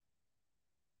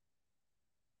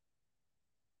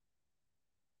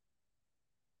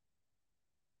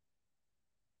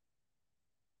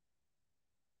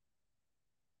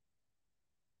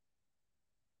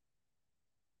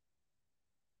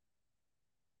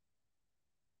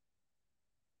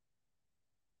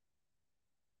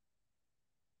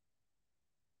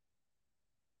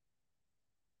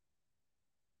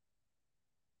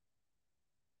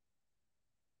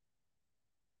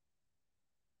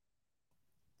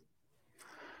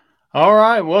All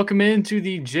right, welcome into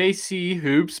the JC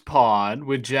Hoops Pod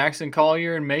with Jackson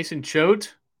Collier and Mason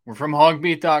Choate. We're from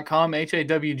HawgBeat.com,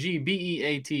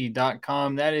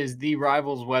 HawgBeat.com. That is the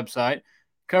Rivals website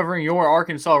covering your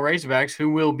Arkansas Razorbacks,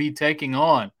 who will be taking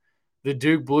on the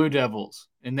Duke Blue Devils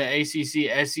in the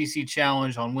ACC SEC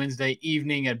Challenge on Wednesday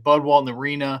evening at Bud Walton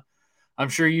Arena. I'm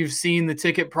sure you've seen the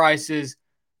ticket prices.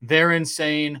 They're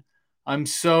insane. I'm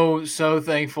so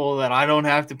thankful that I don't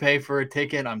have to pay for a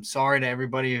ticket. I'm sorry to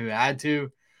everybody who had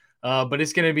to, but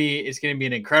it's gonna be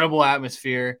an incredible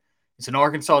atmosphere. It's an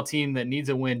Arkansas team that needs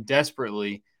a win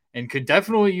desperately and could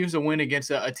definitely use a win against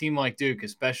a team like Duke,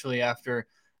 especially after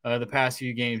the past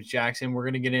few games. Jackson, we're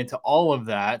gonna get into all of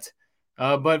that,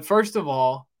 but first of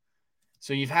all,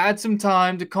 so you've had some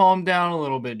time to calm down a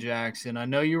little bit, Jackson. I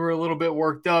know you were a little bit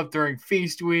worked up during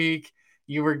feast week.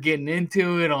 You were getting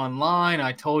into it online.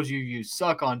 I told you you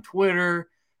suck on Twitter.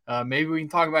 Maybe we can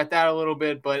talk about that a little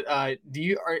bit. But are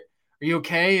you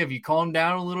okay? Have you calmed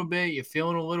down a little bit? You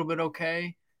feeling a little bit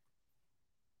okay?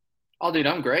 Oh, dude,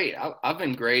 I'm great. I've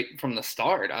been great from the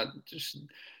start. I just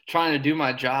trying to do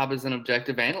my job as an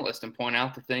objective analyst and point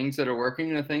out the things that are working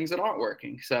and the things that aren't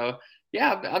working. So,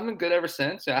 yeah, I've been good ever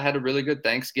since. I had a really good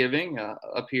Thanksgiving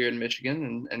up here in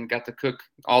Michigan and got to cook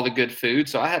all the good food.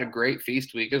 So I had a great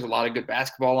feast week. There's a lot of good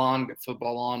basketball on, good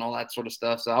football on, all that sort of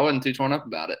stuff. So I wasn't too torn up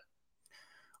about it.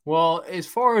 Well, as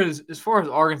far as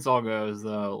Arkansas goes,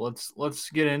 though, let's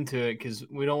get into it because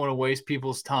we don't want to waste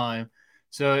people's time.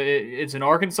 So it's an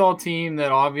Arkansas team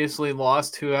that obviously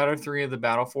lost 2 out of 3 of the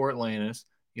Battle for Atlantis.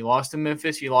 You lost to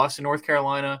Memphis, you lost to North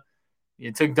Carolina.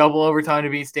 It took double overtime to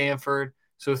beat Stanford.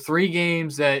 So 3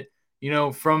 games that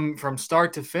from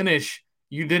start to finish,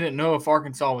 you didn't know if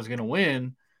Arkansas was going to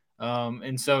win,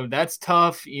 and so that's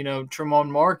tough. Tremont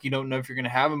Mark, you don't know if you're going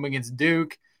to have him against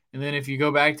Duke. And then if you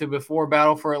go back to before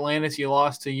Battle for Atlantis, you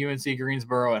lost to UNC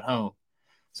Greensboro at home.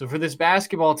 So for this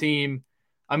basketball team,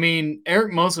 I mean,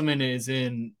 Eric Musselman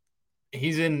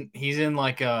he's in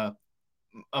like a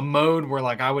mode where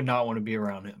like I would not want to be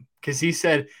around him because he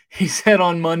said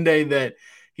on Monday that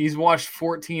he's watched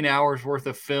 14 hours worth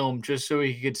of film just so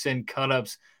he could send cut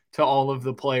ups to all of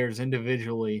the players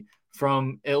individually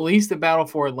from at least the Battle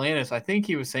for Atlantis. I think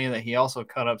he was saying that he also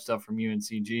cut up stuff from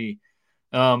UNCG.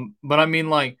 But I mean,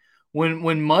 like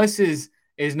when Muss is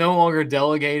no longer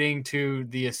delegating to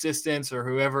the assistants or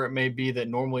whoever it may be that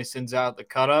normally sends out the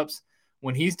cut ups,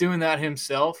 when he's doing that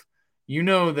himself, you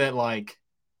know that like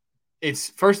it's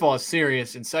first of all it's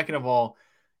serious, and second of all,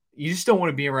 you just don't want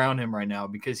to be around him right now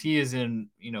because he is in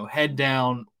head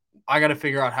down. I got to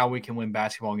figure out how we can win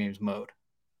basketball games mode.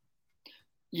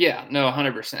 Yeah, no,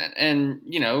 100%. And,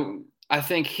 I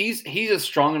think he's a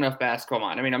strong enough basketball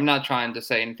mind. I mean, I'm not trying to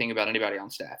say anything about anybody on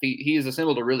staff. He has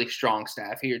assembled a really strong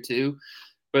staff here too.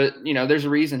 But, there's a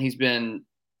reason he's been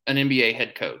an NBA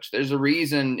head coach. There's a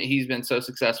reason he's been so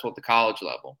successful at the college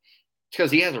level. It's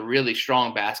because he has a really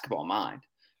strong basketball mind.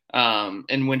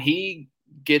 And when he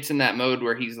gets in that mode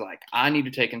where he's like, I need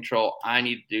to take control, I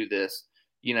need to do this,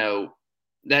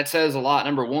 that says a lot,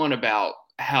 number one, about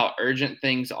how urgent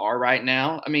things are right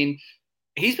now. I mean,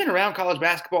 he's been around college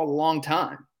basketball a long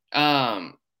time.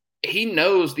 He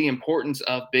knows the importance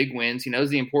of big wins. He knows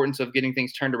the importance of getting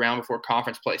things turned around before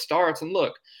conference play starts. And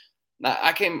look,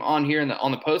 I came on here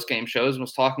on the post game shows and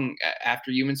was talking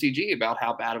after UNCG about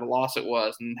how bad of a loss it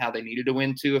was and how they needed to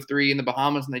win 2 of 3 in the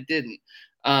Bahamas and they didn't.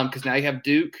 Because now you have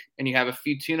Duke and you have a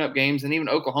few tune-up games, and even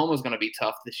Oklahoma is going to be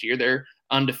tough this year. They're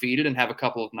undefeated and have a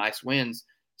couple of nice wins.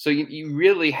 So you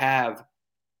really have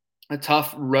a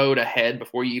tough road ahead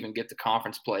before you even get to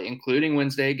conference play, including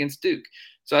Wednesday against Duke.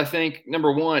 So I think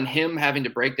number one, him having to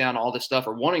break down all this stuff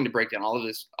or wanting to break down all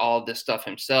of this stuff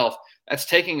himself, that's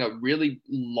taking a really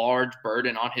large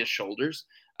burden on his shoulders.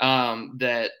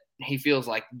 That he feels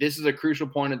like this is a crucial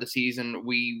point of the season.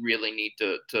 We really need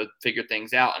to figure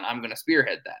things out, and I'm going to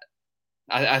spearhead that.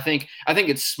 I think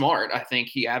it's smart. I think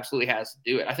he absolutely has to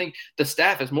do it. I think the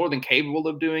staff is more than capable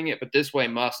of doing it, but this way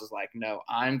Muss is like, no,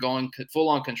 I'm going full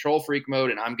on control freak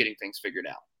mode, and I'm getting things figured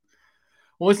out.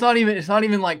 Well, it's not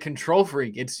even like control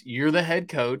freak. It's you're the head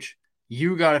coach.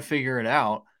 You got to figure it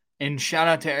out. And shout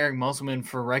out to Eric Musselman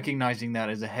for recognizing that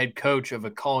as a head coach of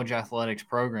a college athletics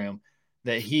program,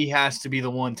 that he has to be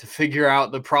the one to figure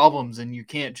out the problems, and you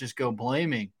can't just go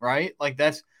blaming, right? Like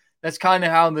that's kind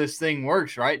of how this thing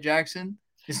works, right, Jackson?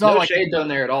 It's not No like shade done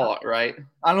there at all, right?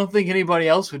 I don't think anybody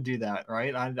else would do that,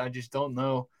 right? I just don't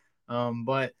know.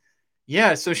 But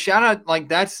yeah, so shout out, like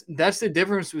that's the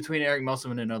difference between Eric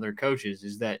Musselman and other coaches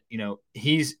is that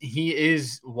he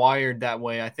is wired that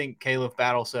way. I think Caleb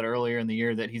Battle said earlier in the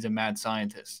year that he's a mad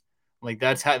scientist. Like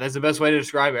that's the best way to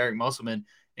describe Eric Musselman,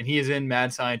 and he is in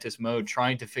mad scientist mode,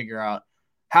 trying to figure out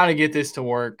how to get this to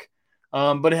work.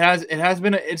 But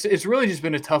it's really just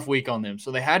been a tough week on them.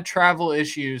 So they had travel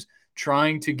issues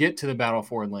trying to get to the Battle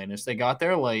for Atlantis. They got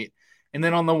there late, and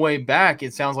then on the way back,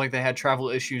 it sounds like they had travel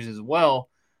issues as well.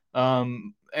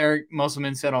 Eric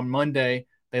Musselman said on Monday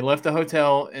they left the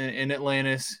hotel in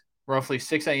Atlantis roughly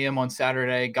 6 a.m. on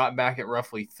Saturday, got back at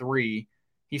roughly 3.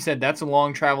 He said that's a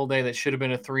long travel day that should have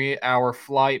been a 3-hour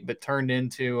flight, but turned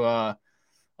into a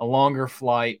longer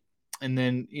flight. And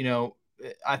then,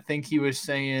 I think he was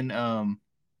saying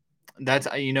that's,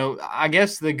 I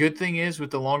guess the good thing is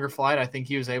with the longer flight, I think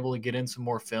he was able to get in some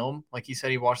more film. Like he said,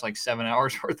 he watched like 7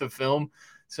 hours worth of film.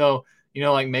 So,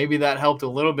 like maybe that helped a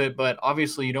little bit, but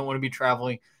obviously you don't want to be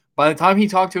traveling. By the time he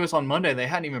talked to us on Monday, they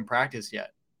hadn't even practiced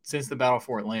yet since the Battle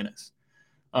for Atlantis.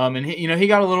 And he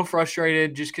got a little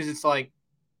frustrated just because it's like,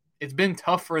 it's been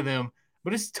tough for them,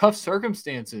 but it's tough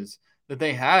circumstances that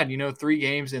they had, 3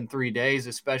 games in 3 days,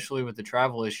 especially with the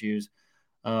travel issues.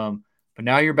 But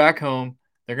now you're back home.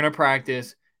 They're going to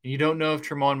practice, and you don't know if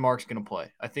Tremont Mark's going to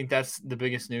play. I think that's the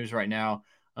biggest news right now.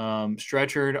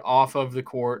 Stretchered off of the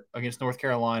court against North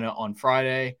Carolina on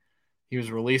Friday. He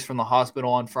was released from the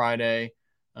hospital on Friday.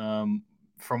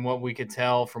 From what we could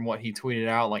tell, from what he tweeted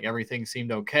out, like everything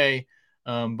seemed okay.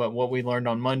 But what we learned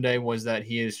on Monday was that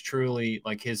he is truly,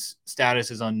 like, his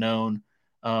status is unknown.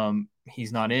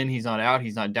 He's not in, he's not out,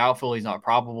 he's not doubtful, he's not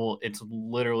probable. It's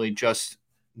literally just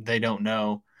they don't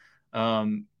know.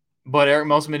 But Eric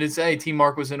Musselman did say T.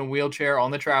 Mark was in a wheelchair on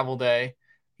the travel day.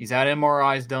 He's had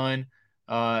MRIs done.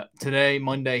 Today,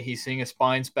 Monday, he's seeing a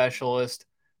spine specialist.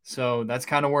 So that's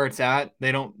kind of where it's at.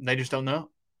 They just don't know.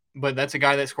 But that's a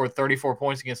guy that scored 34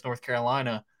 points against North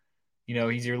Carolina.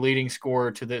 He's your leading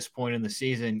scorer to this point in the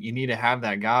season. You need to have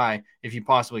that guy if you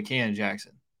possibly can,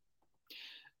 Jackson.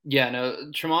 Yeah,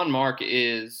 no, Tremont Mark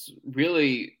is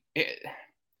really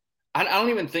I don't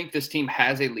even think this team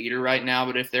has a leader right now,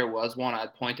 but if there was one,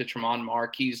 I'd point to Tremont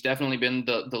Mark. He's definitely been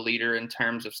the leader in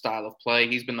terms of style of play.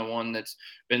 He's been the one that's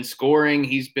been scoring.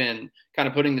 He's been kind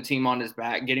of putting the team on his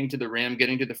back, getting to the rim,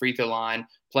 getting to the free throw line,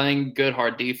 playing good,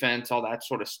 hard defense, all that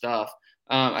sort of stuff.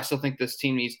 I still think this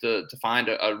team needs to find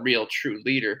a real, true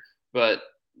leader. But,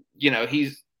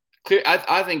 he's clear.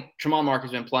 I think Tremont Mark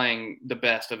has been playing the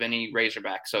best of any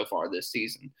Razorback so far this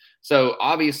season. So,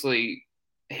 obviously,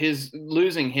 his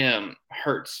losing him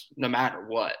hurts no matter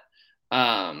what.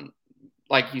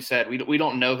 Like you said, we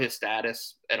don't know his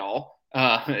status at all.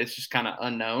 It's just kind of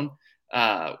unknown,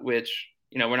 which,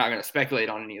 we're not going to speculate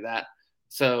on any of that.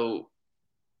 So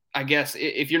I guess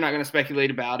if you're not going to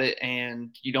speculate about it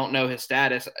and you don't know his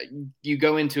status, you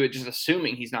go into it just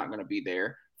assuming he's not going to be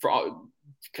there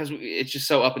because it's just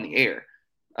so up in the air,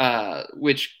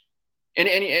 which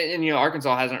and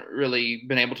Arkansas hasn't really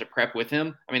been able to prep with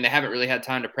him. I mean, they haven't really had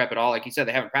time to prep at all. Like you said,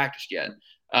 they haven't practiced yet.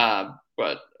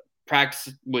 But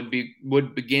practice would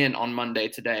begin on Monday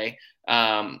today,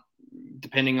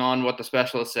 depending on what the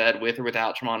specialist said, with or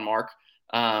without Tremont Mark.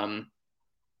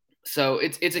 So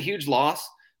it's a huge loss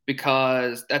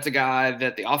because that's a guy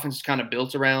that the offense is kind of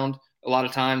built around. A lot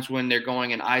of times when they're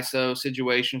going in ISO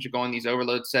situations, you're going these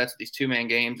overload sets, these 2-man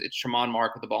games, it's Tremont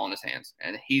Mark with the ball in his hands,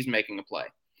 and he's making a play.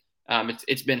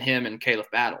 It's been him and Caleb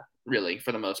Battle, really,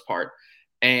 for the most part.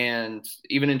 And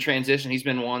even in transition, he's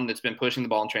been one that's been pushing the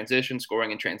ball in transition,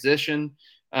 scoring in transition.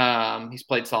 He's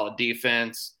played solid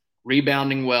defense,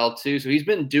 rebounding well, too. So he's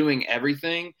been doing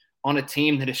everything on a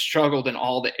team that has struggled in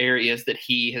all the areas that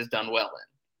he has done well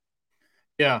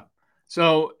in. Yeah.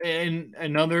 So in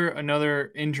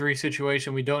another injury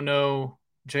situation, we don't know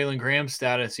Jalen Graham's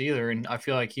status either. And I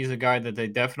feel like he's a guy that they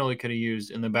definitely could have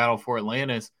used in the battle for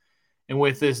Atlantis. And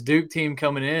with this Duke team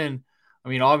coming in, I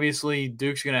mean, obviously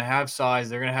Duke's going to have size.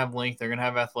 They're going to have length. They're going to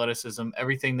have athleticism,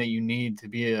 everything that you need to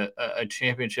be a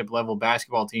championship level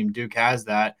basketball team. Duke has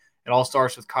that. It all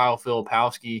starts with Kyle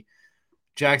Filipowski.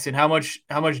 Jackson, how much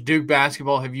Duke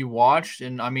basketball have you watched?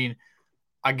 And I mean,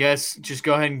 I guess just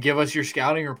go ahead and give us your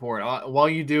scouting report. While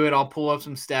you do it, I'll pull up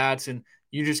some stats and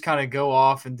you just kind of go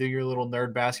off and do your little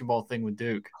nerd basketball thing with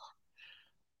Duke.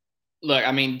 Look,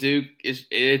 I mean,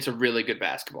 it's a really good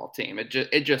basketball team. It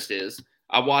just is.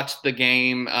 I watched the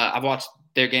game. I've watched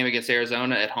their game against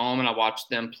Arizona at home, and I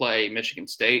watched them play Michigan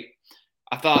State.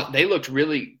 I thought they looked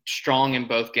really strong in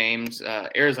both games.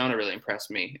 Arizona really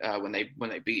impressed me when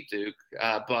they beat Duke.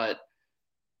 But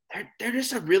they're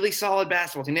just a really solid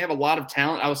basketball team. They have a lot of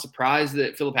talent. I was surprised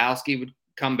that Filipowski would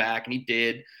come back, and he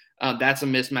did. That's a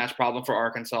mismatch problem for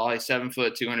Arkansas. He's 7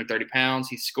 foot, 230 pounds.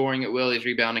 He's scoring at will. He's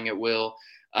rebounding at will.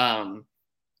 And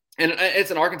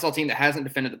it's an Arkansas team that hasn't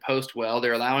defended the post well.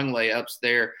 They're allowing layups.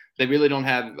 They really don't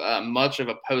have much of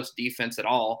a post defense at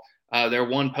all. They're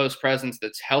one post presence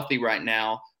that's healthy right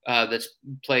now that's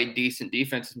played decent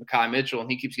defense is Mekhi Mitchell, and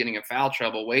he keeps getting in foul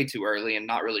trouble way too early and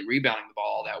not really rebounding the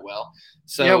ball all that well.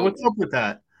 Yeah, So what's up with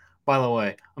that, by the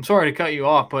way? I'm sorry to cut you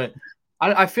off, but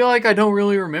I feel like I don't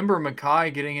really remember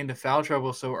Mekhi getting into foul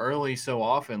trouble so early so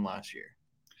often last year.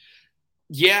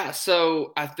 yeah,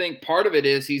 so I think part of it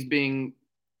is he's being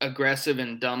aggressive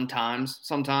in dumb times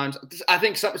sometimes. I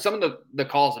think some of the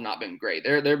calls have not been great.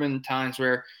 There have been times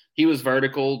where he was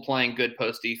vertical playing good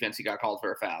post defense, he got called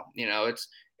for a foul.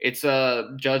 It's a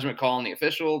judgment call on the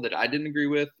official that I didn't agree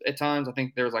with at times. I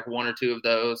think there was like one or two of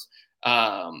those.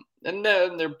 And then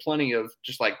there are plenty of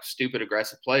just like stupid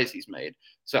aggressive plays he's made.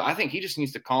 So I think he just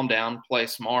needs to calm down, play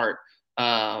smart,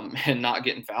 and not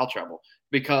get in foul trouble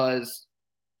because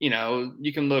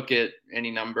you can look at any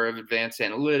number of advanced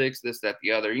analytics, this, that,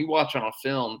 the other. You watch on a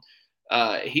film,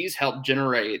 he's helped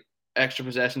generate extra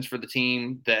possessions for the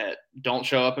team that don't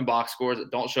show up in box scores,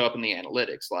 that don't show up in the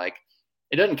analytics. Like,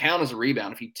 it doesn't count as a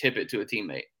rebound if you tip it to a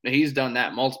teammate. Now, he's done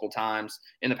that multiple times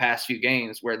in the past few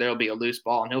games where there'll be a loose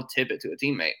ball and he'll tip it to a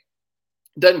teammate.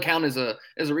 Doesn't count as a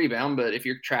rebound, but if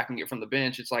you're tracking it from the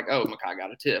bench, it's like, oh, Mekhi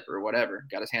got a tip or whatever,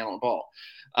 got his hand on the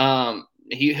ball.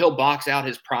 He'll box out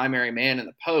his primary man in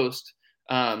the post.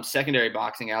 Secondary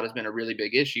boxing out has been a really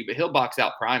big issue, but he'll box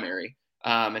out primary,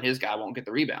 and his guy won't get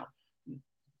the rebound.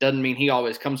 Doesn't mean he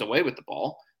always comes away with the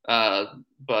ball,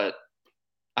 but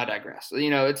I digress.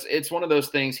 It's one of those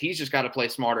things. He's just got to play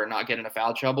smarter and not get into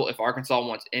foul trouble if Arkansas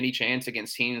wants any chance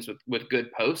against teams with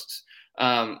good posts.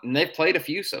 And they've played a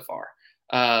few so far.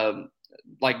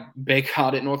 Like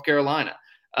Baycott at North Carolina,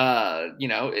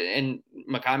 and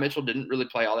Mekhi Mitchell didn't really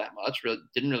play all that much,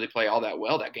 didn't really play all that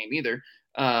well that game either.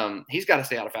 He's got to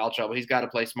stay out of foul trouble. He's got to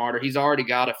play smarter. He's already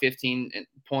got a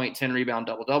 15-point, 10 rebound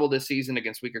double-double this season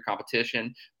against weaker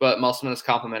competition, but Musselman is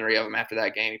complimentary of him after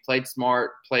that game. He played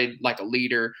smart, played like a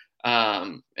leader,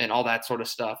 and all that sort of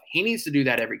stuff. He needs to do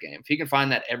that every game. If he can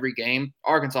find that every game,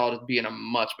 Arkansas would be in a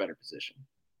much better position.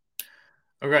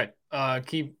 Okay,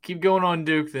 keep going on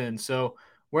Duke then. So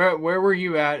where were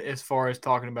you at as far as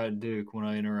talking about Duke when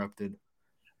I interrupted?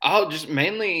 Oh, just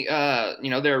mainly,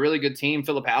 they're a really good team.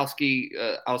 Filipowski,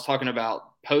 I was talking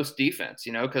about post defense,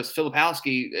 because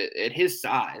Filipowski at his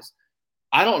size,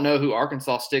 I don't know who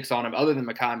Arkansas sticks on him other than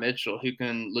Mekhi Mitchell, who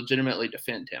can legitimately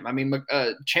defend him. I mean,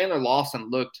 Chandler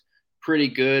Lawson looked pretty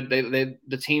good.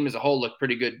 The team as a whole looked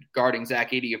pretty good guarding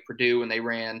Zach Edey of Purdue when they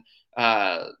ran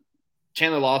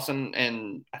Chandler Lawson,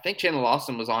 and I think Chandler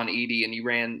Lawson was on Edey, and he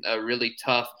ran a really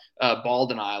tough ball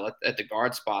denial at the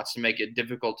guard spots to make it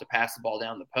difficult to pass the ball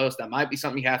down the post. That might be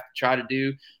something you have to try to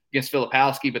do against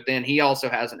Filipowski, but then he also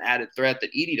has an added threat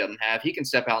that Edey doesn't have. He can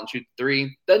step out and shoot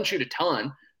three. Doesn't shoot a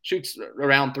ton, shoots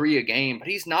around 3 a game, but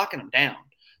he's knocking them down.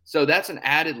 So that's an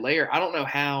added layer. I don't know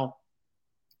how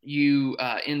you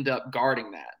end up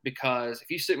guarding that, because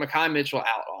if you stick Mekhi Mitchell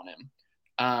out on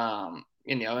him,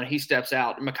 and he steps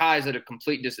out, Mekhi is at a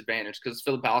complete disadvantage because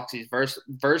Filipowski is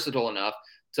versatile enough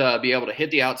to be able to hit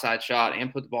the outside shot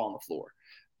and put the ball on the floor.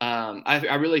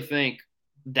 I really think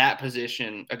that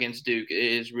position against Duke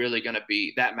is really going to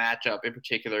be, that matchup in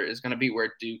particular is going to be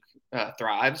where Duke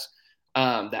thrives,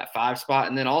 that 5 spot.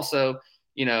 And then also,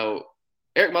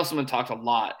 Eric Musselman talked a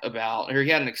lot about, or he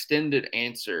had an extended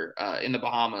answer in the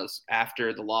Bahamas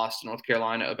after the loss to North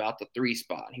Carolina about the 3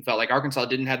 spot. He felt like Arkansas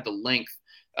didn't have the length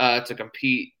to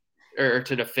compete or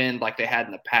to defend like they had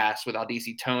in the past with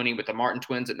Aldisi Toney, with the Martin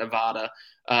twins at Nevada,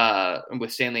 and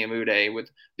with Stanley Amude, with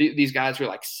these guys who are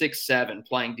like 6'7"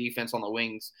 playing defense on the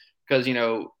wings, because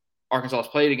Arkansas has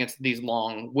played against these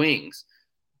long wings.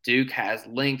 Duke has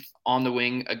length on the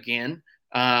wing again.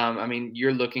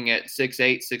 You're looking at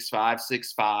 6'8", 6'5",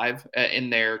 6'5" in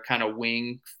their kind of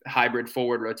wing hybrid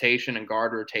forward rotation and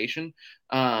guard rotation.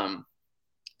 So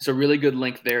really good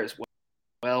length there as well.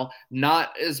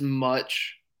 Not as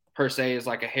much per se as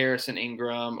like a Harrison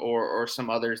Ingram or some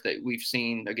others that we've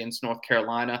seen against North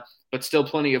Carolina, but still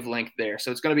plenty of length there. So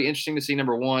it's going to be interesting to see,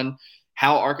 number one,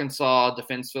 how Arkansas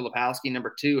defends Filipowski.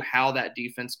 Number two, how that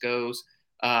defense goes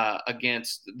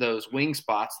against those wing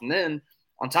spots. And then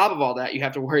on top of all that, you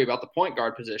have to worry about the point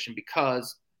guard position,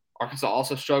 because Arkansas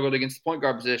also struggled against the point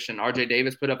guard position. RJ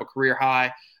Davis put up a career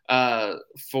high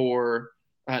for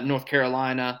North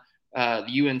Carolina. The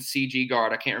UNCG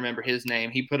guard, I can't remember his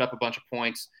name, he put up a bunch of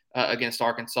points against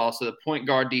Arkansas. So the point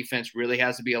guard defense really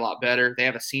has to be a lot better. They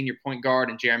have a senior point guard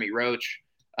in Jeremy Roach.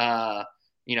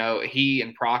 He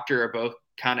and Proctor are both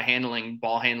kind of handling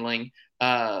ball handling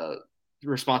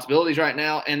responsibilities right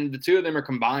now, and the two of them are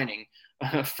combining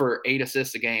for 8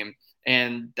 assists a game,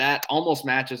 and that almost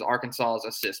matches Arkansas's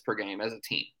assists per game as a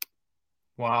team.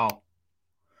 Wow.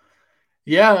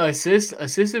 Yeah,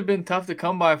 assists have been tough to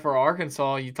come by for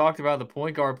Arkansas. You talked about the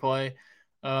point guard play.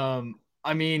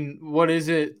 I mean, what is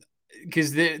it?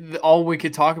 Because all we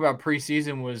could talk about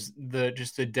preseason was the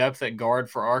depth at guard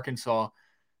for Arkansas,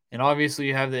 and obviously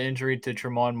you have the injury to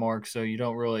Tremont Mark, so you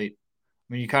don't really.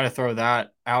 I mean, you kind of throw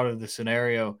that out of the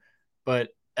scenario. But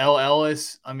L.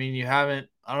 Ellis, I mean, you haven't.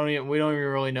 I don't even. We don't even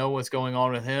really know what's going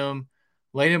on with him.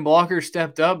 Layden Blocker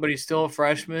stepped up, but he's still a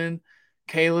freshman.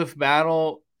 Caliph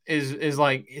Battle is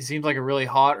like it seems like a really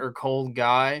hot or cold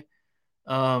guy.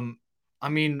 Um, I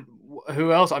mean,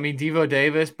 who else? I mean, Devo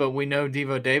Davis, but we know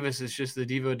Devo Davis is just the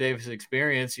Devo Davis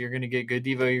experience. You're going to get good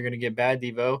Devo, you're going to get bad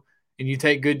Devo, and you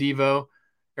take good Devo,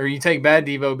 or you take bad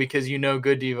Devo because you know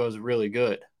good Devo is really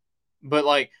good. But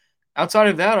like outside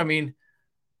of that, I mean,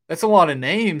 that's a lot of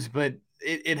names, but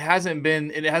it hasn't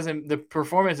been, it hasn't, the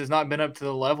performance has not been up to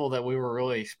the level that we were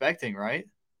really expecting, right?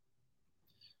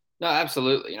 No,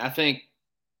 absolutely. And I think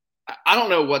I don't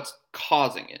know what's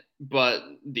causing it, but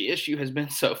the issue has been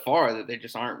so far that they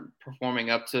just aren't performing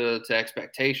up to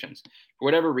expectations. For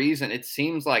whatever reason, it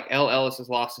seems like L. Ellis has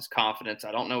lost his confidence.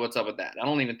 I don't know what's up with that. I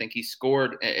don't even think he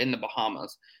scored in the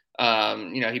Bahamas.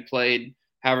 He played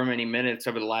however many minutes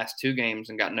over the last two games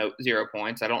and got 0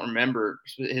 points. I don't remember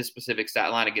his specific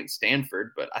stat line against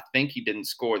Stanford, but I think he didn't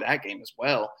score that game as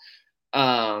well.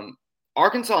 Um,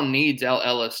 Arkansas needs L.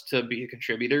 Ellis to be a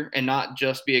contributor and not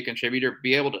just be a contributor,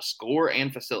 be able to score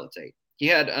and facilitate. He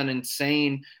had an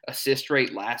insane assist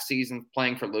rate last season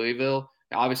playing for Louisville.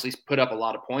 Obviously, put up a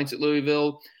lot of points at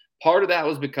Louisville. Part of that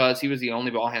was because he was the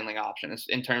only ball handling option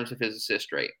in terms of his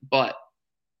assist rate. But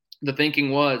the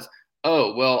thinking was,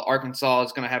 oh, well, Arkansas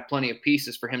is going to have plenty of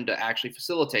pieces for him to actually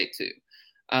facilitate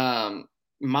to.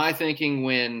 My thinking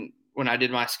when I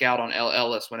did my scout on L.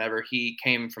 Ellis whenever he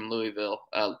came from Louisville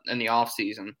in the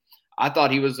offseason, I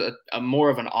thought he was a more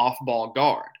of an off-ball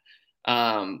guard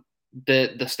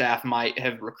that the staff might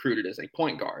have recruited as a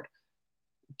point guard.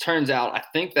 Turns out, I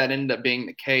think that ended up being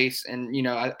the case. And,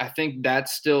 I think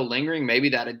that's still lingering, maybe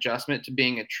that adjustment to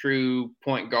being a true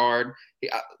point guard.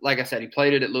 Like I said, he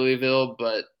played it at Louisville,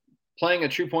 but playing a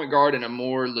true point guard in a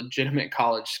more legitimate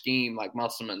college scheme like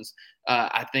Musselman's,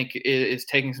 I think is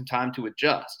taking some time to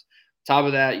adjust. Top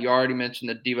of that, you already mentioned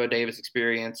the Devo Davis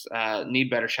experience. Need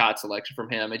better shot selection from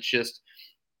him. It's just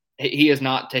he has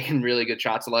not taken really good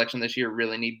shot selection this year.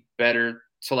 Really need better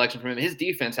selection from him. His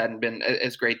defense hadn't been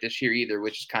as great this year either,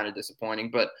 which is kind of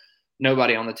disappointing. But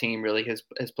nobody on the team really has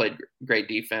played great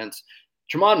defense.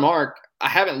 Tremont Mark, I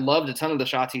haven't loved a ton of the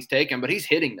shots he's taken, but he's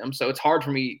hitting them. So it's hard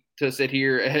for me to sit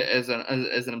here as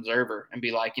an observer and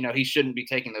be like, he shouldn't be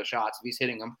taking those shots if he's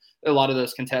hitting them. A lot of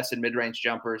those contested mid-range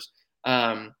jumpers.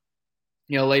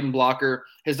 Layden Blocker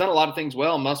has done a lot of things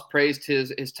well. Musk praised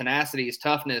his tenacity, his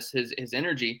toughness, his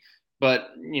energy, but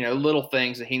little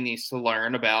things that he needs to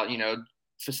learn about.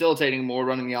 Facilitating more,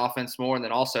 running the offense more, and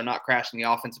then also not crashing the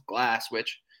offensive glass.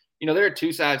 Which there are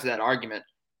two sides to that argument.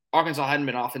 Arkansas hadn't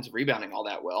been offensive rebounding all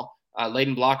that well.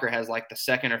 Layden Blocker has like the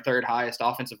second or third highest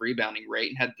offensive rebounding rate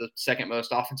and had the second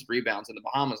most offensive rebounds in the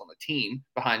Bahamas on the team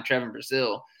behind Trevin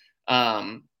Brazile.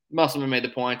 Musselman made the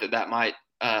point that might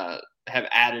have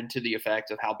added to the effect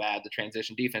of how bad the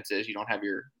transition defense is. You don't have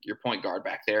your point guard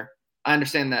back there. I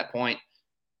understand that point.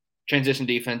 Transition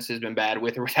defense has been bad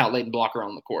with or without Layden Blocker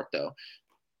on the court, though.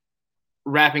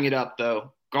 Wrapping it up,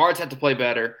 though, guards have to play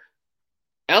better.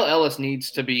 L. Ellis needs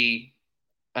to be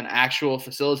an actual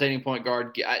facilitating point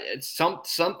guard.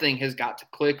 Something has got to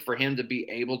click for him to be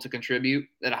able to contribute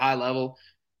at a high level.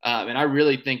 And I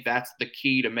really think that's the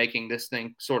key to making this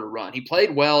thing sort of run. He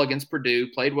played well against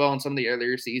Purdue, played well in some of the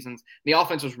earlier seasons. The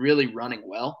offense was really running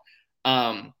well.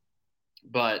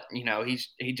 But,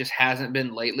 he just hasn't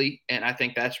been lately. And I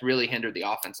think that's really hindered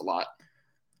the offense a lot.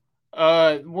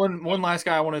 One last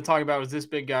guy I want to talk about was this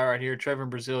big guy right here, Trevor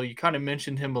Brazile. You kind of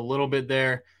mentioned him a little bit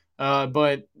there,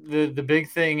 but the big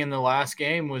thing in the last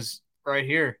game was right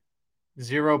here,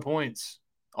 0 points.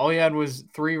 All he had was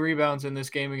 3 rebounds in this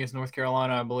game against North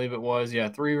Carolina, I believe it was. Yeah,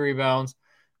 3 rebounds,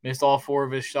 missed all 4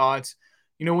 of his shots.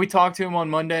 We talked to him on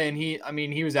Monday, and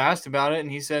he was asked about it, and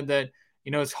he said that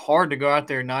it's hard to go out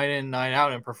there night in, night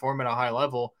out and perform at a high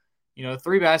level.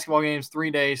 3 basketball games,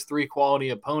 3 days, 3 quality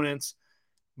opponents.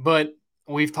 But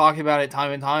we've talked about it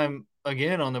time and time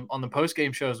again on the post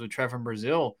game shows with Trevor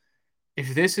Brazile.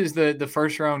 If this is the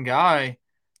first round guy,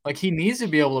 like he needs to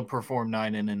be able to perform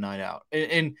night in and night out.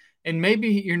 And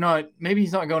maybe he's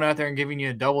not going out there and giving you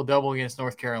a double against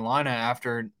North Carolina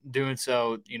after doing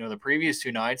so, the previous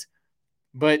 2 nights.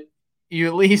 But you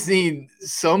at least need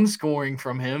some scoring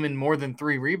from him and more than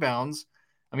 3 rebounds.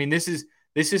 I mean, this is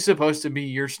supposed to be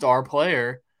your star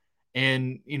player,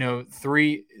 and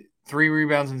three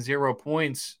rebounds and 0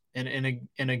 points in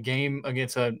a game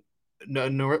against a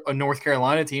a North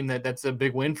Carolina team that's a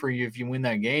big win for you if you win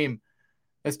that game.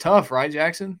 That's tough, right,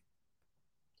 Jackson?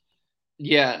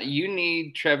 Yeah, you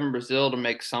need Trevin Brazile to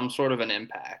make some sort of an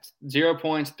impact. 0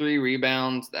 points, 3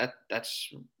 rebounds.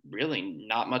 That's really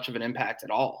not much of an impact at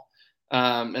all.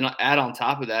 And add on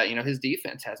top of that, his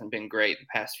defense hasn't been great the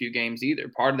past few games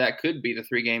either. Part of that could be the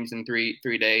 3 games in three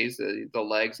days, the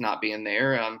legs not being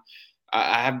there.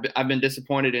 I've been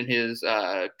disappointed in his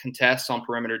contests on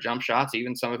perimeter jump shots,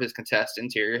 even some of his contests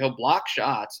interior. He'll block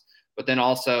shots, but then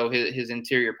also his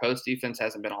interior post defense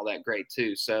hasn't been all that great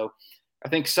too. So I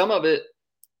think some of it,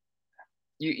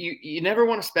 you never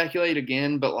want to speculate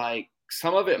again, but like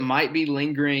some of it might be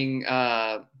lingering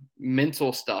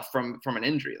mental stuff from an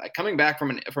injury, like coming back from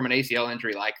an ACL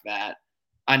injury like that.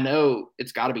 I know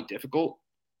it's got to be difficult,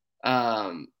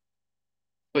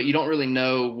 but you don't really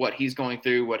know what he's going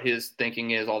through, what his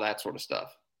thinking is, all that sort of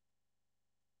stuff.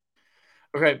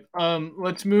 Okay,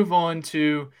 let's move on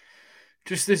to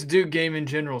just this Duke game in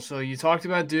general. So you talked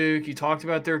about Duke, you talked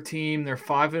about their team. They're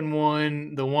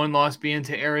 5-1. The one loss being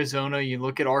to Arizona. You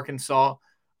look at Arkansas.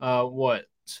 What?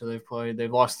 So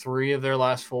they've lost 3 of their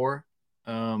last 4.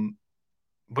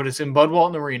 But it's in Bud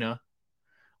Walton Arena.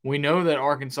 We know that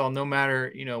Arkansas, no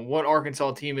matter what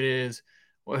Arkansas team it is,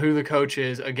 who the coach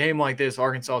is, a game like this,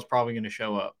 Arkansas is probably going to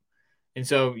show up. And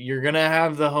so you're going to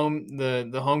have the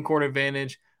home court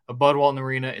advantage of Bud Walton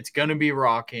Arena. It's going to be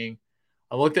rocking.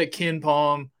 I looked at Ken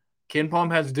Palm. Ken Palm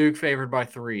has Duke favored by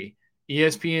 3.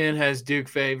 ESPN has Duke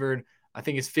favored. I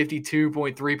think it's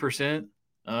 52.3%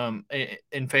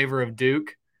 in favor of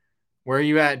Duke. Where are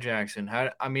you at, Jackson?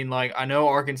 I know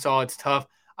Arkansas, it's tough.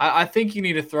 I think you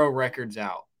need to throw records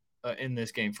out in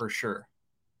this game for sure.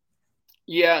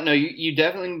 Yeah, no, you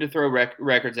definitely need to throw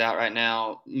records out right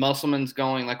now. Musselman's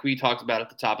going, like we talked about at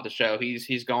the top of the show.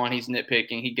 He's going. He's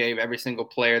nitpicking. He gave every single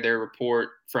player their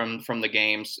report from the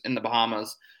games in the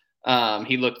Bahamas.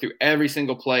 He looked through every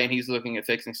single play, and he's looking at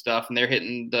fixing stuff. And they're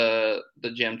hitting the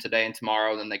gym today and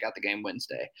tomorrow. And then they got the game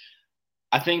Wednesday.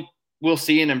 I think we'll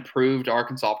see an improved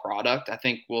Arkansas product. I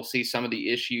think we'll see some of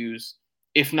the issues,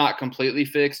 if not completely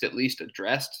fixed, at least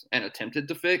addressed and attempted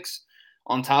to fix.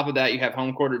 On top of that, you have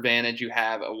home court advantage. You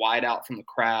have a wide out from the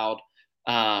crowd.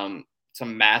 It's a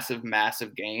massive,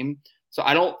 massive game. So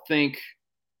I don't think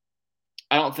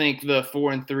the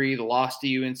 4-3, the loss to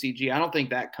UNCG, I don't think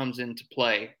that comes into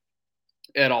play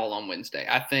at all on Wednesday.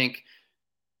 I think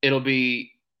it'll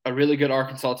be a really good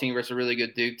Arkansas team versus a really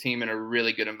good Duke team in a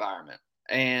really good environment.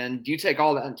 And you take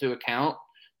all that into account,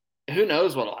 who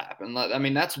knows what'll happen? I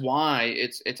mean, that's why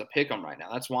it's a pick 'em right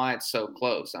now. That's why it's so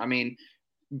close. I mean,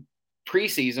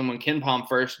 preseason when Ken Palm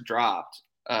first dropped,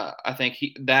 I think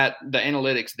the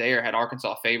analytics there had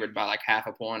Arkansas favored by like half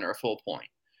a point or a full point.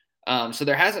 So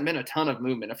there hasn't been a ton of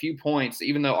movement. A few points,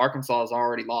 even though Arkansas has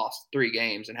already lost 3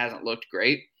 games and hasn't looked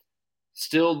great,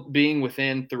 still being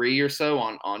within 3 or so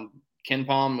on Ken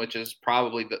Palm, which is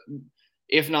probably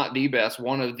if not the best,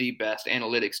 one of the best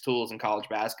analytics tools in college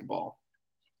basketball.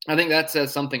 I think that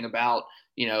says something about,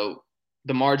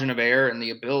 the margin of error and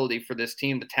the ability for this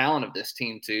team, the talent of this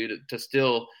team to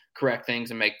still correct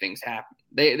things and make things happen.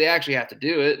 They actually have to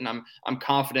do it, and I'm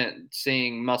confident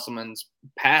seeing Musselman's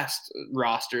past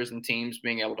rosters and teams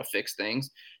being able to fix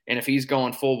things. And if he's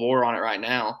going full bore on it right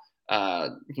now,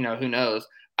 who knows?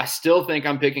 I still think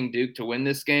I'm picking Duke to win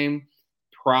this game,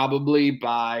 probably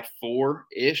by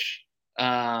 4-ish.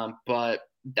 But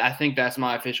I think that's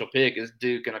my official pick is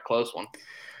Duke in a close one.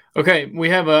 Okay, we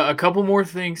have a couple more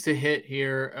things to hit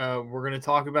here. We're going to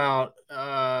talk about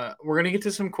we're going to get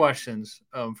to some questions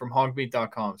from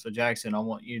HawgBeat.com. So, Jackson, I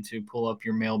want you to pull up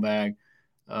your mailbag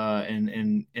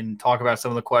and talk about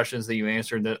some of the questions that you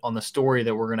answered on the story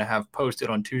that we're going to have posted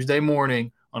on Tuesday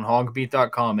morning on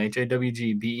HawgBeat.com,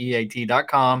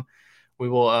 HawgBeat.com. We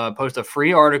will post a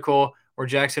free article where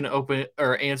Jackson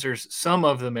answers some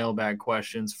of the mailbag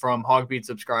questions from HawgBeat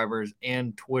subscribers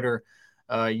and Twitter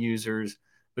users.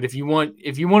 But if you want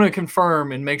to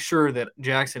confirm and make sure that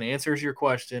Jackson answers your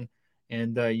question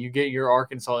and you get your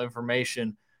Arkansas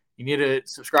information, you need to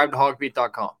subscribe to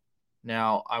HawgBeat.com.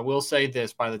 Now, I will say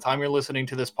this. By the time you're listening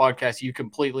to this podcast, you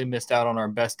completely missed out on our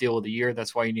best deal of the year.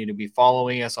 That's why you need to be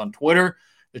following us on Twitter.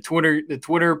 The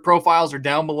Twitter profiles are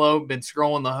down below. Been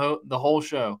scrolling the whole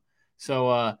show.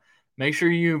 So make sure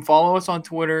you follow us on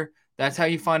Twitter. That's how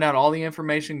you find out all the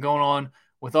information going on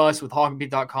with us, with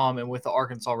HawgBeat.com, and with the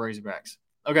Arkansas Razorbacks.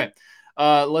 Okay,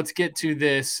 let's get to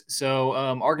this. So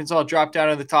Arkansas dropped out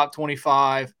of the top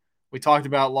 25. We talked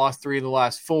about lost 3 of the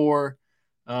last 4.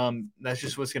 That's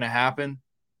just what's going to happen.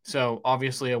 So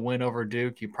obviously a win over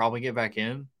Duke, you probably get back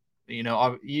in. You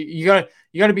got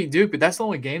to beat Duke, but that's the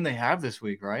only game they have this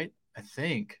week, right? I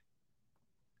think.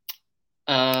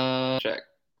 Check.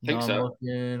 No, Think I'm so.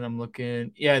 looking. I'm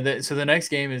looking. Yeah. So the next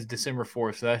game is December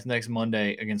 4th. So that's next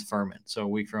Monday against Furman. So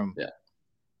Yeah.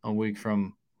 a week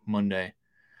from Monday.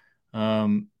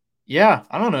 Um, yeah.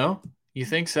 I don't know. You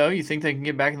think so? You think they can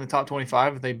get back in the top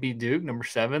 25 if they beat Duke, number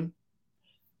 7?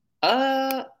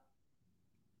 Uh,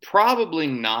 Probably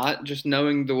not. Just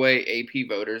knowing the way AP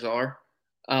voters are.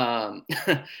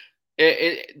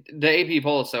 It, the AP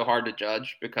poll is so hard to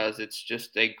judge because it's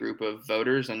just a group of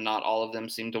voters and not all of them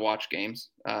seem to watch games.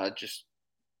 Just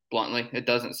bluntly, it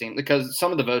doesn't seem because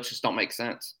some of the votes just don't make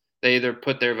sense. They either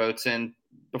put their votes in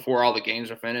before all the games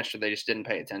are finished or they just didn't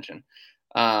pay attention.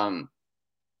 Um,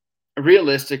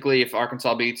 Realistically, if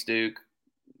Arkansas beats Duke,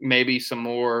 maybe some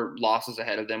more losses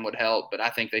ahead of them would help, but I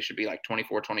think they should be like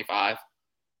 24-25.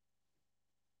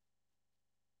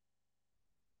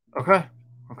 Okay.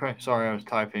 Okay. Sorry, I was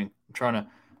typing. I'm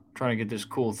trying to get this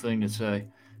cool thing to say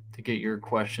to get your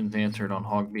questions answered on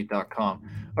hogbeat.com.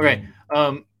 Okay.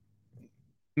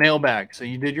 Mailbag. So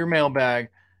you did your mailbag.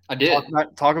 I did.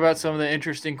 Talk about some of the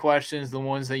interesting questions, the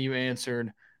ones that you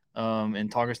answered,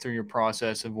 and talk us through your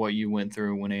process of what you went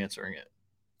through when answering it.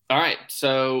 All right.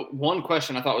 So one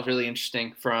question I thought was really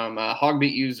interesting from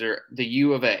HawgBeat user, the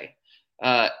U of A.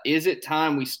 Is it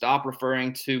time we stop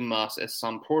referring to Muss as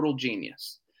some portal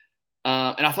genius?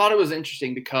 And I thought it was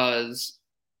interesting because,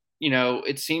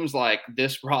 it seems like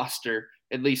this roster,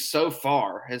 at least so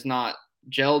far, has not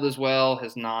gelled as well,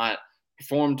 has not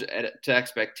performed to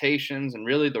expectations, and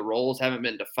really the roles haven't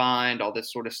been defined, all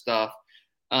this sort of stuff.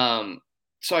 Um,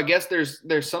 so I guess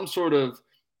there's some sort of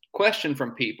question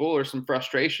from people or some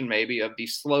frustration maybe of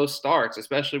these slow starts,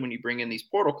 especially when you bring in these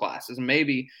portal classes. And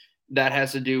maybe that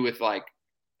has to do with like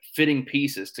fitting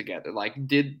pieces together. Like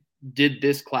did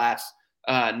this class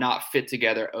not fit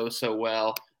together oh so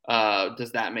well?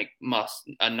 Does that make Muss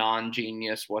a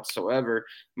non-genius whatsoever?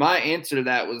 My answer to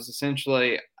that was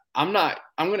essentially I'm not.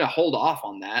 I'm going to hold off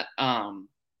on that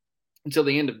until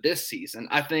the end of this season.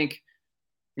 I think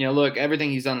look,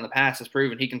 everything he's done in the past has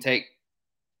proven he can take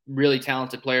really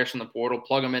talented players from the portal,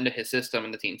 plug them into his system,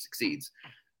 and the team succeeds.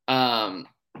 Um,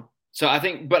 so I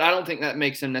think, but I don't think that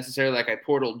makes him necessarily like a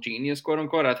portal genius, quote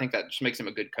unquote. I think that just makes him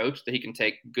a good coach that he can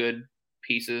take good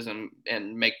pieces and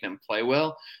make them play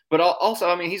well. But also,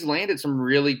 I mean, he's landed some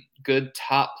really good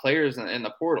top players in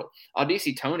the portal.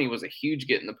 Audisi Tony was a huge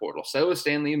get in the portal. So was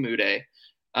Stanley Amude.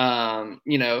 L.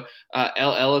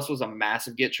 Ellis was a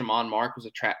massive get. Tremont Mark was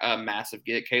a massive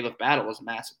get. Caleb Battle was a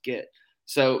massive get.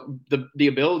 So the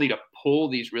ability to pull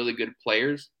these really good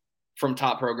players from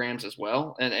top programs as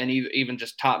well, and even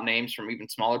just top names from even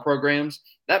smaller programs,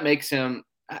 that makes him.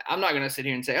 I'm not going to sit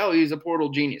here and say, oh, he's a portal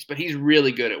genius, but he's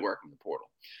really good at working the portal.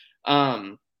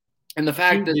 And the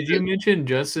fact that Did you mention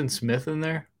Justin Smith in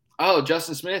there?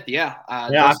 Justin Smith, yeah,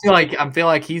 Yeah, I feel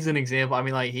like he's an example. I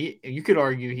mean, like you could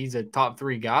argue he's a top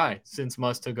 3 guy since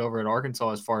Muss took over at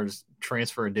Arkansas as far as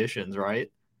transfer additions, right?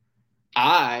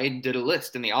 I did a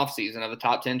list in the offseason of the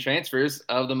top 10 transfers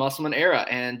of the Musselman era,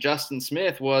 and Justin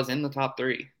Smith was in the top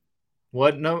 3.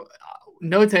 What? No,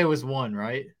 Note was 1,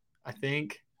 right? I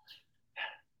think.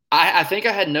 I think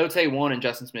I had Note 1 and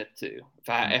Justin Smith 2.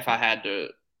 If I had to,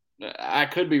 I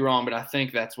could be wrong, but I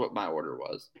think that's what my order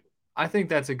was. I think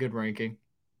that's a good ranking.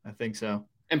 I think so.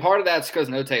 And part of that's because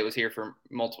Note was here for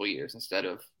multiple years instead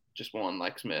of just one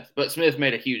like Smith. But Smith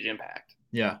made a huge impact.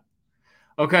 Yeah.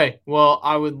 Okay. Well,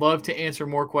 I would love to answer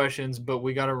more questions, but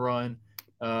we got to run.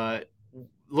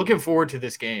 Looking forward to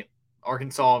this game,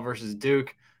 Arkansas versus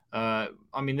Duke.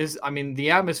 The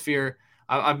atmosphere.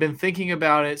 I've been thinking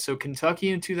about it. So Kentucky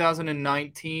in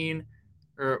 2019,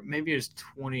 or maybe it was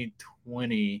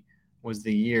 2020 was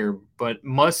the year, but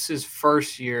Muss's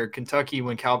first year, Kentucky,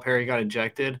 when Calipari got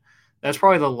ejected, that's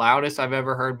probably the loudest I've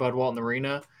ever heard Bud Walton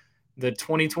Arena. The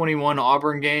 2021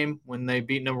 Auburn game when they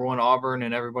beat number 1 Auburn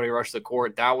and everybody rushed the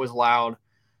court, that was loud.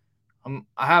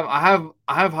 I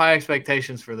have high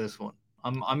expectations for this one.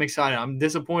 I'm excited. I'm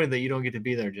disappointed that you don't get to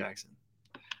be there, Jackson.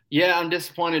 Yeah, I'm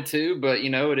disappointed too, but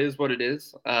it is what it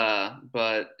is.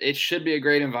 But it should be a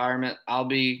great environment. I'll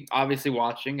be obviously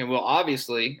watching, and we'll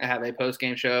obviously have a post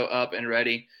game show up and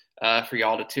ready for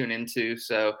y'all to tune into.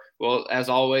 So, well, as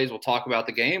always, we'll talk about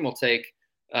the game. We'll take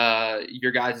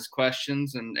your guys'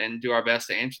 questions and do our best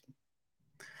to answer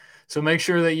them. So make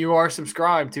sure that you are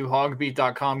subscribed to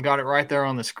HawgBeat.com. Got it right there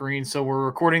on the screen. So we're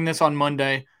recording this on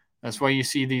Monday. That's why you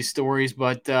see these stories.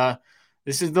 But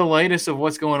this is the latest of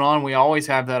what's going on. We always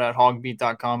have that at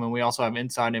HawgBeat.com, and we also have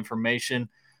inside information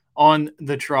on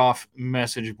the Trough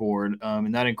message board.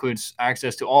 And that includes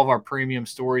access to all of our premium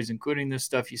stories, including this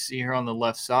stuff you see here on the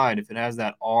left side. If it has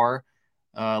that R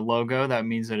logo, that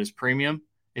means that it's premium.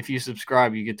 If you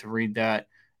subscribe, you get to read that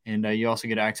And you also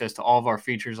get access to all of our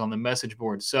features on the message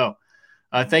board. So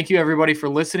thank you, everybody, for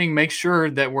listening. Make sure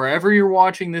that wherever you're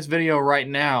watching this video right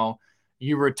now,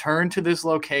 you return to this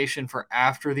location for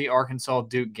after the Arkansas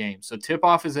Duke game. So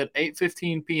tip-off is at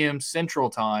 8:15 p.m. Central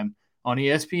Time on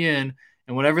ESPN.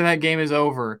 And whenever that game is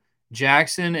over,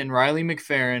 Jackson and Riley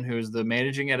McFerrin, who is the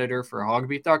managing editor for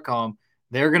HawgBeat.com,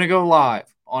 they're going to go live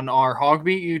on our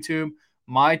HawgBeat YouTube,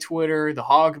 my Twitter, the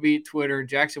HawgBeat Twitter.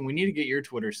 Jackson, we need to get your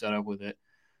Twitter set up with it.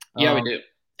 Yeah, we do.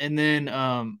 And then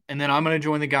I'm going to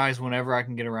join the guys whenever I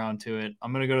can get around to it.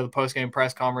 I'm going to go to the post-game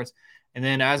press conference. And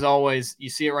then, as always, you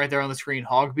see it right there on the screen,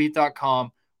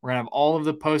 HawgBeat.com. We're going to have all of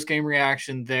the post-game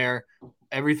reaction there,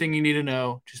 everything you need to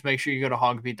know. Just make sure you go to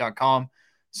HawgBeat.com.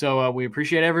 So we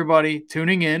appreciate everybody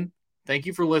tuning in. Thank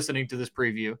you for listening to this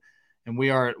preview. And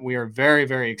we are very,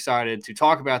 very excited to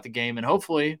talk about the game. And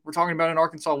hopefully we're talking about an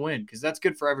Arkansas win because that's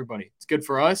good for everybody. It's good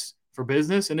for us, for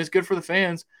business, and it's good for the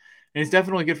fans. And it's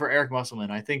definitely good for Eric Musselman.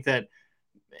 I think that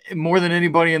more than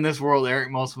anybody in this world,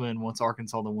 Eric Musselman wants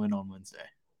Arkansas to win on Wednesday.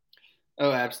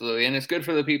 Oh, absolutely. And it's good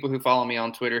for the people who follow me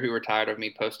on Twitter who are tired of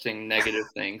me posting negative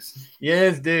things.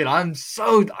 Yes, dude.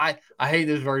 I hate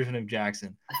this version of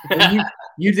Jackson.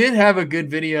 You did have a good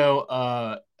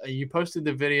video. You posted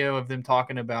the video of them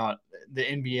talking about the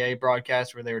NBA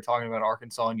broadcast where they were talking about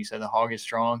Arkansas and you said the Hog is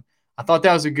strong. I thought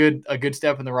that was a good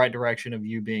step in the right direction of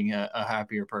you being a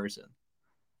happier person.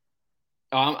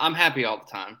 Oh, I'm happy all the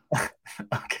time.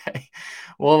 Okay.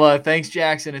 Well, thanks,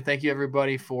 Jackson, and thank you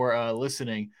everybody for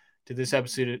listening to this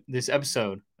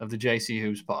episode of the JC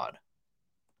Hoops Pod.